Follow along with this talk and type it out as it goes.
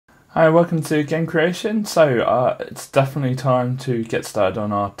Hi, welcome to Game Creation. It's definitely time to get started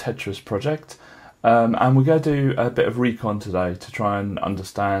on our Tetris project. And we're going to do a bit of recon today to try and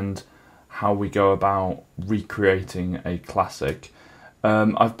understand how we go about recreating a classic.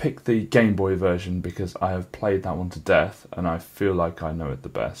 I've picked the Game Boy version because I have played that one to death and I feel like I know it the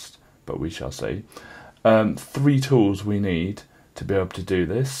best, but we shall see. Three tools we need to be able to do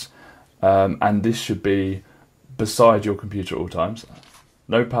this, and this should be beside your computer at all times.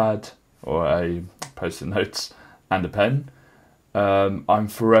 Notepad or a post-it notes and a pen. I'm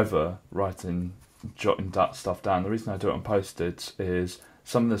forever jotting that stuff down. The reason I do it on post-its is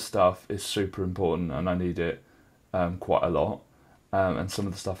some of the stuff is super important and I need it quite a lot. And some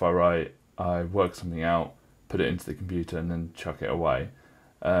of the stuff I write, I work something out, put it into the computer and then chuck it away.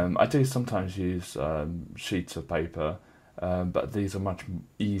 I do sometimes use sheets of paper, but these are much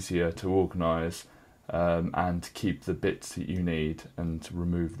easier to organise and keep the bits that you need and to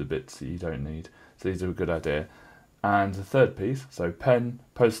remove the bits that you don't need. So these are a good idea. And the third piece, so pen,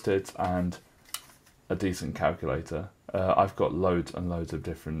 post-its and a decent calculator. I've got loads and loads of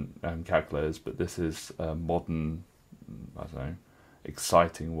different calculators, but this is a modern, I don't know,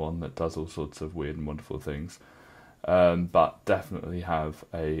 exciting one that does all sorts of weird and wonderful things. But definitely have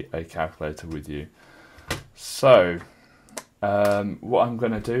a calculator with you. So what I'm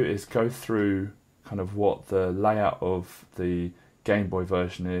going to do is go through kind of what the layout of the Game Boy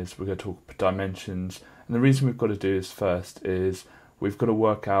version is. We're going to talk dimensions, and the reason we've got to do this first is we've got to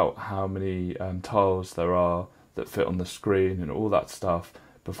work out how many tiles there are that fit on the screen and all that stuff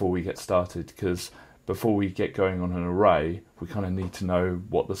before we get started, because before we get going on an array we kind of need to know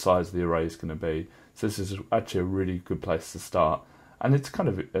what the size of the array is going to be. So this is actually a really good place to start, and it's kind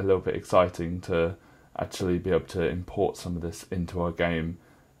of a little bit exciting to actually be able to import some of this into our game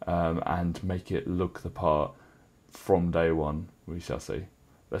and make it look the part from day one. We shall see.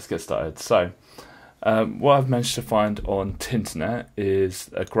 Let's get started. So what I've managed to find on Tinternet is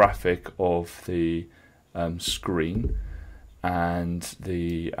a graphic of the screen and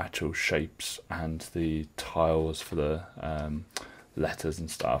the actual shapes and the tiles for the letters and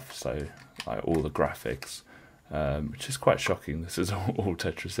stuff, so like all the graphics, which is quite shocking. This is all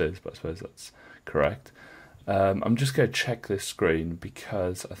Tetris is, but I suppose that's correct. I'm just going to check this screen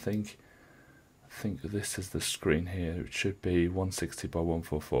because I think this is the screen here. It should be 160 by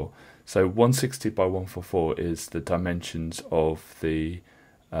 144. So 160 by 144 is the dimensions of the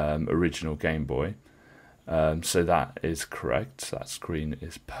original Game Boy. So that is correct. That screen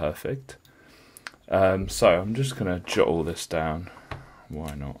is perfect. So I'm just going to jot all this down.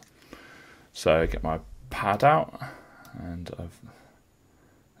 Why not? So I get my pad out and there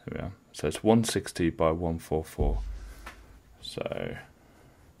we are. So it's 160 by 144. So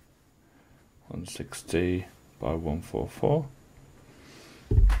 160 by 144.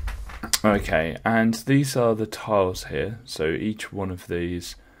 Okay, and these are the tiles here. So each one of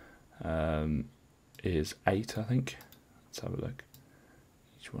these is 8, I think. Let's have a look.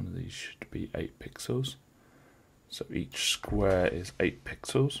 Each one of these should be 8 pixels. So each square is 8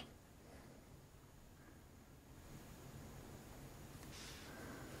 pixels.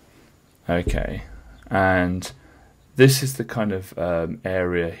 Okay, and this is the kind of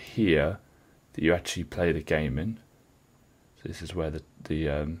area here that you actually play the game in. So this is where the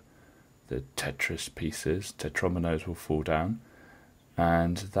Tetris pieces, tetrominos, will fall down,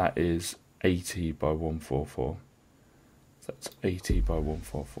 and that is 80 by 144. So that's 80 by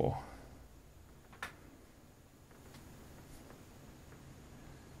 144.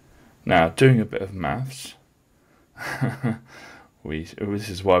 Now, doing a bit of maths. This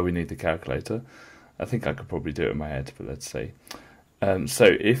is why we need the calculator. I think I could probably do it in my head, but let's see.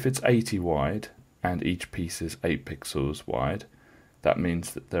 So if it's 80 wide and each piece is 8 pixels wide, that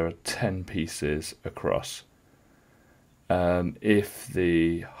means that there are 10 pieces across. If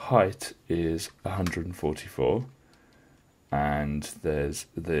the height is 144 and there's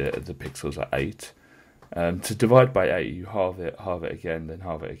the pixels are 8, to divide by 8 you halve it again, then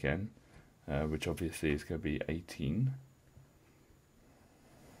halve it again, which obviously is going to be 18.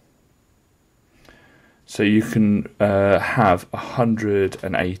 So you can have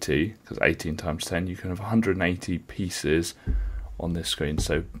 180, because 18 times 10, you can have 180 pieces on this screen.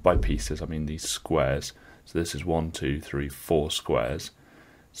 So by pieces, I mean these squares. So this is 1, 2, 3, 4 squares.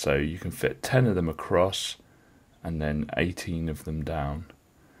 So you can fit 10 of them across and then 18 of them down.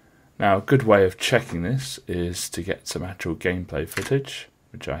 Now, a good way of checking this is to get some actual gameplay footage,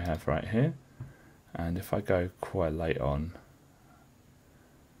 which I have right here. And if I go quite late on,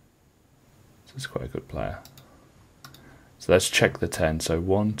 it's quite a good player. So let's check the 10. So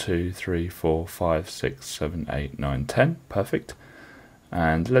 1, 2, 3, 4, 5, 6, 7, 8, 9, 10. Perfect.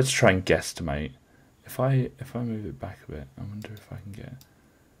 And let's try and guesstimate. If I move it back a bit, I wonder if I can get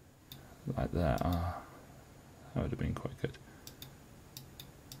like that. That would have been quite good.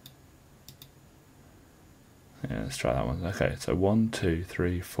 Yeah, let's try that one. Okay, so 1, 2,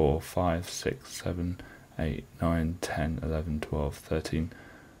 3, 4, 5, 6, 7, 8, 9, 10, 11, 12, 13,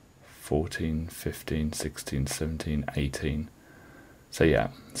 14, 15, 16, 17, 18. So yeah,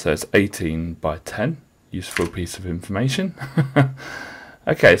 so it's 18 by 10. Useful piece of information.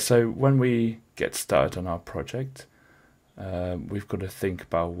 Okay, so when we get started on our project, we've got to think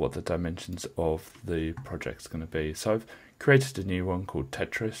about what the dimensions of the project's going to be. So I've created a new one called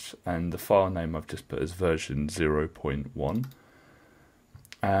Tetris, and the file name I've just put as version 0.1.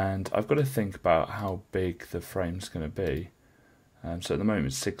 And I've got to think about how big the frame's going to be. So at the moment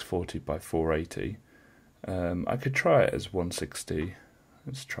it's 640 by 480. I could try it as 160.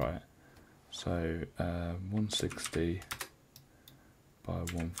 Let's try it. So 160 by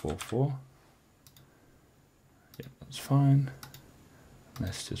 144. Yeah, that's fine.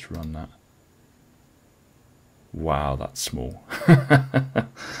 Let's just run that. Wow, that's small.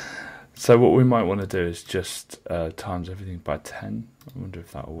 So what we might want to do is just times everything by 10. I wonder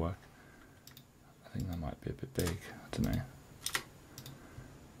if that will work. I think that might be a bit big. I don't know.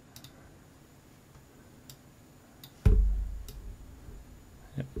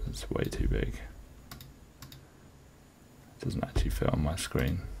 Yep, that's way too big. It doesn't actually fit on my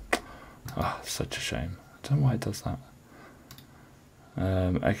screen. Ah, oh, such a shame. I don't know why it does that.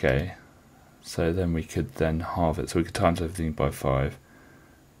 Okay, so then we could then halve it. So we could times everything by 5.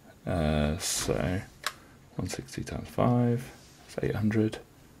 So 160 times 5 is 800,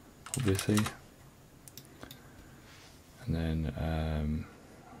 obviously. And then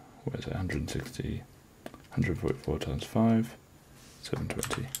what is it? 160, 144 times 5,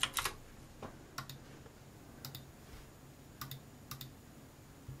 720.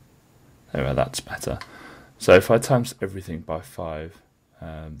 Anyway, that's better. So if I times everything by 5,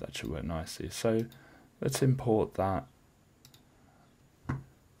 that should work nicely. So let's import that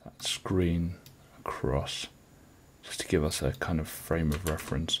screen across, just to give us a kind of frame of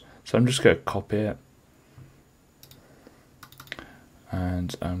reference. So I'm just going to copy it,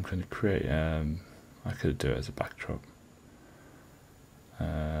 and I'm going to create, I could do it as a backdrop.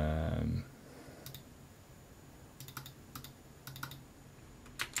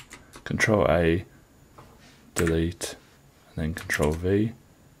 Control A, delete, and then Control V,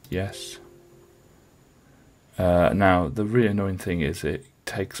 yes. Now the really annoying thing is it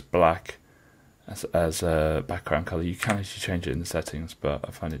takes black as a background color. You can actually change it in the settings, but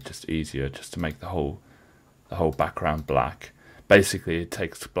I find it just easier just to make the whole background black. Basically, it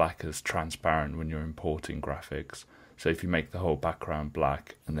takes black as transparent when you're importing graphics. So if you make the whole background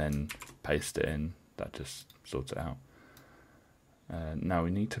black and then paste it in, that just sorts it out. Now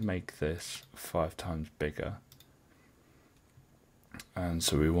we need to make this 5 times bigger, and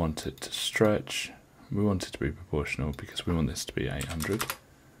so we want it to stretch. We want it to be proportional because we want this to be 800.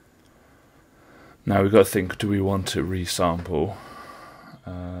 Now we've got to think, do we want to resample?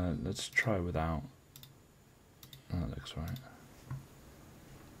 Let's try without. Oh, that looks right.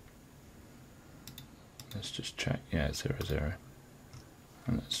 Let's just check. Yeah, 0, 0.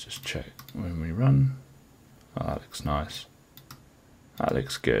 And let's just check when we run. Oh, that looks nice. That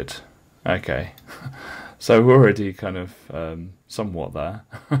looks good. Okay, so we're already kind of somewhat there.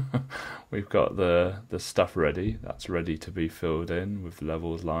 We've got the stuff ready. That's ready to be filled in with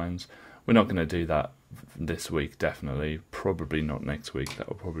levels, lines. We're not going to do that this week, definitely. Probably not next week. That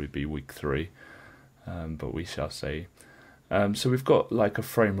will probably be week 3, but we shall see. So we've got like a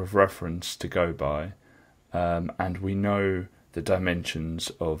frame of reference to go by, and we know the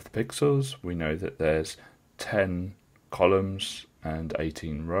dimensions of the pixels. We know that there's 10 columns and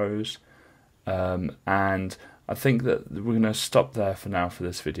 18 rows, and I think that we're going to stop there for now for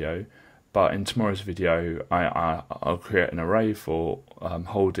this video, but in tomorrow's video I'll create an array for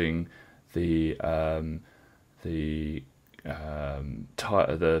holding the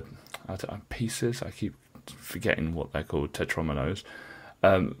pieces. I keep forgetting what they're called, tetrominos,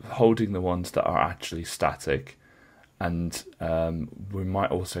 holding the ones that are actually static, and we might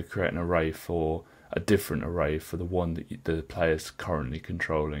also create an array for a different array for the one that the player's currently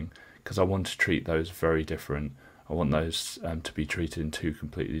controlling, because I want to treat those very different. I want those to be treated in 2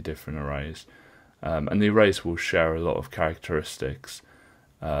 completely different arrays, and the arrays will share a lot of characteristics,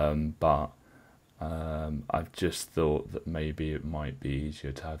 but I've just thought that maybe it might be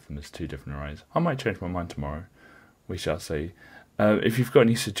easier to have them as 2 different arrays. I might change my mind tomorrow, we shall see. If you've got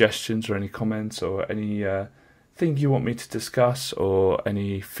any suggestions or any comments or any thing you want me to discuss, or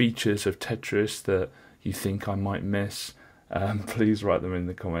any features of Tetris that you think I might miss, please write them in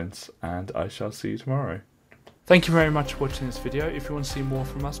the comments, and I shall see you tomorrow. Thank you very much for watching this video. If you want to see more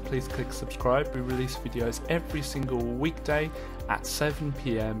from us, please click subscribe. We release videos every single weekday at 7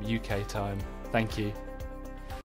 PM UK time. Thank you.